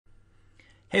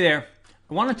Hey there.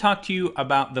 I want to talk to you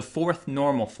about the fourth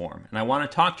normal form. And I want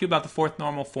to talk to you about the fourth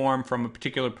normal form from a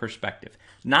particular perspective.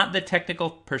 Not the technical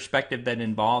perspective that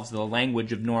involves the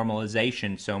language of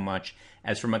normalization so much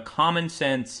as from a common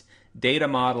sense, data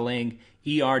modeling,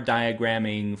 ER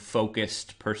diagramming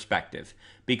focused perspective.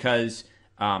 Because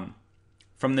from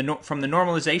the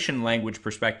normalization language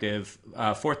perspective,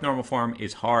 fourth normal form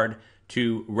is hard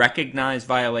to recognize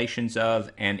violations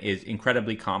of and is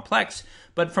incredibly complex.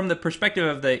 But from the perspective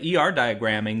of the ER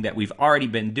diagramming that we've already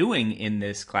been doing in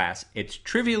this class, it's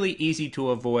trivially easy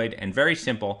to avoid and very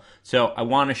simple. So I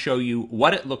want to show you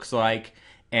what it looks like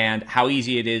and how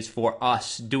easy it is for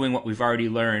us doing what we've already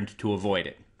learned to avoid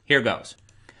it. Here goes.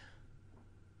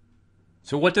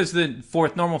 So what does the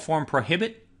fourth normal form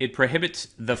prohibit? It prohibits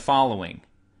the following: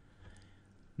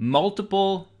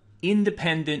 multiple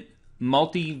independent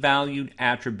multi-valued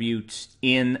attributes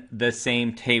in the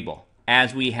same table,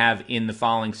 as we have in the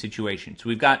following situations.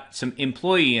 We've got some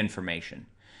employee information,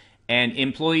 and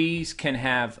employees can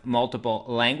have multiple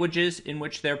languages in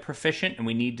which they're proficient, and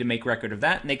we need to make record of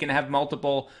that, and they can have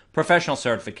multiple professional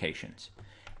certifications.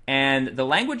 And the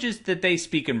languages that they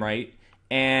speak and write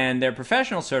and their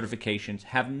professional certifications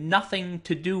have nothing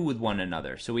to do with one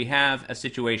another. So we have a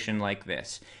situation like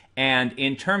this. And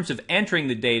in terms of entering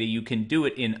the data, you can do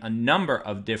it in a number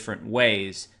of different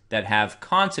ways that have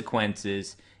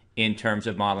consequences in terms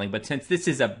of modeling. But since this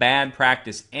is a bad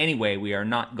practice anyway, we are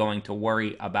not going to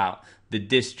worry about the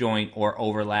disjoint or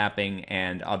overlapping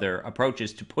and other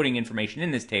approaches to putting information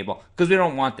in this table because we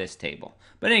don't want this table.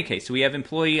 But in any case, so we have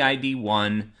employee ID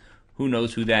 1, who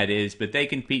knows who that is, but they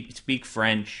can speak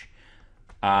French,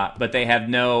 but they have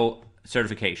no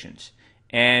certifications.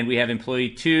 And we have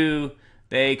employee 2,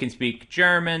 they can speak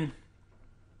German,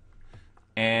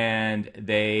 and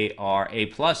they are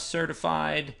A+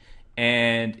 certified,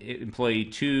 and employee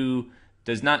 2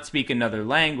 does not speak another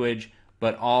language,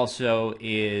 but also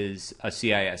is a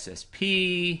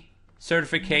CISSP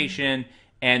certification,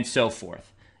 and so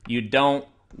forth. You don't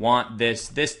want this.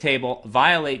 This table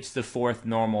violates the fourth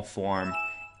normal form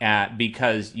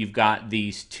because you've got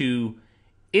these two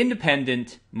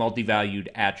independent multi-valued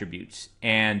attributes,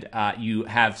 and you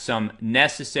have some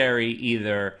necessary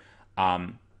either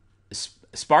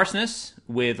sparseness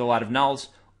with a lot of nulls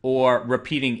or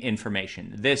repeating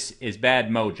information. This is bad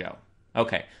mojo.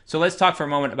 Okay, so let's talk for a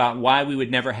moment about why we would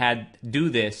never do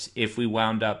this if we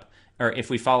wound up, or if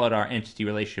we followed our entity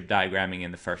relationship diagramming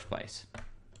in the first place.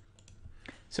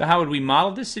 So how would we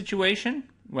model this situation?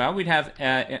 Well, we'd have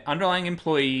an underlying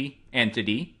employee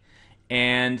entity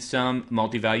and some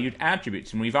multi-valued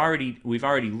attributes. And we've already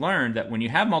learned that when you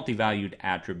have multi-valued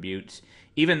attributes,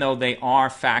 even though they are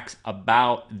facts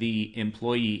about the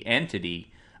employee entity,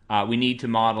 we need to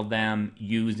model them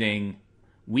using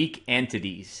weak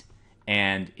entities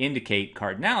and indicate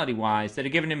cardinality-wise that a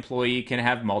given employee can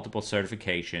have multiple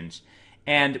certifications.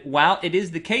 And while it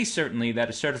is the case, certainly, that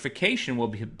a certification will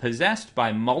be possessed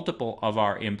by multiple of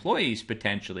our employees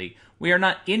potentially, we are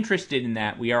not interested in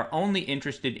that. We are only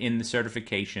interested in the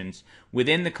certifications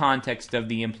within the context of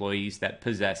the employees that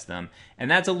possess them. And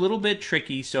that's a little bit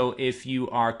tricky, so if you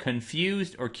are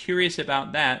confused or curious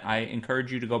about that, I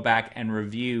encourage you to go back and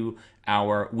review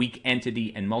our weak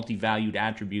entity and multi-valued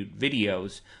attribute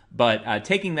videos. But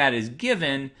taking that as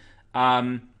given,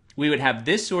 we would have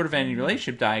this sort of entity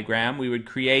relationship diagram. We would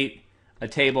create a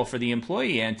table for the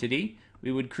employee entity.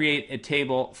 We would create a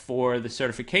table for the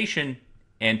certification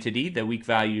entity, the weak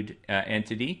valued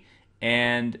entity,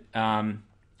 and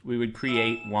we would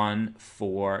create one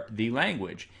for the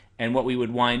language. And what we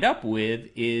would wind up with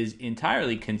is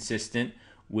entirely consistent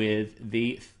with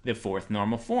the fourth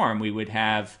normal form. We would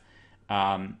have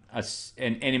an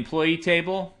employee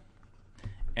table,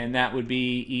 and that would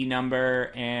be E number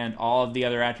and all of the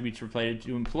other attributes related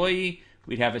to employee.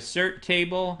 We'd have a cert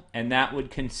table, and that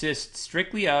would consist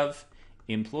strictly of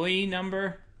employee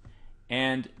number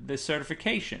and the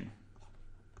certification,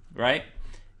 right?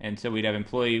 And so we'd have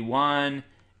employee 1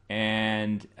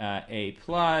 and A+,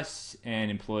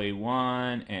 and employee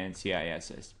 1 and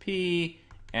CISSP,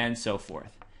 and so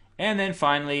forth. And then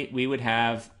finally, we would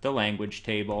have the language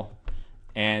table,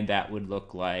 and that would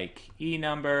look like E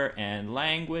number and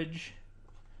language,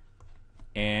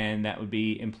 and that would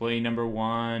be employee number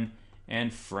 1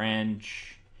 and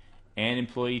French, and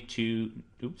employee 2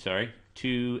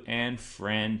 and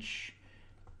French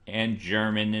and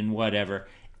German and whatever.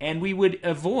 And we would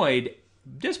avoid,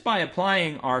 just by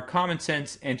applying our common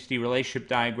sense entity relationship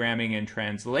diagramming and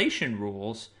translation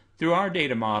rules through our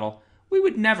data model, we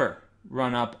would never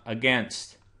run up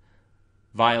against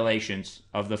violations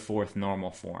of the fourth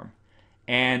normal form.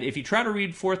 And if you try to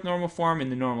read fourth normal form in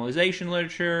the normalization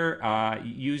literature,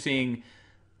 using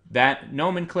that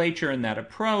nomenclature and that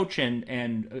approach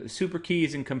and super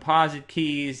keys and composite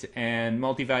keys and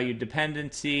multi-valued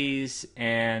dependencies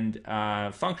and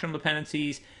functional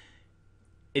dependencies,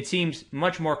 it seems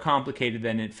much more complicated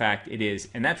than in fact it is.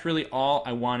 And that's really all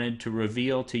I wanted to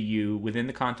reveal to you within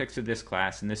the context of this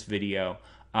class in this video.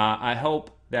 I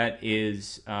hope that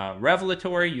is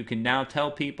revelatory. You can now tell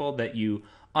people that you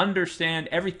understand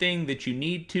everything that you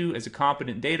need to as a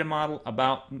competent data modeler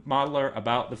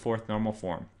about the fourth normal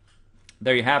form.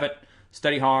 There you have it.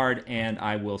 Study hard, and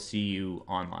I will see you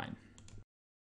online.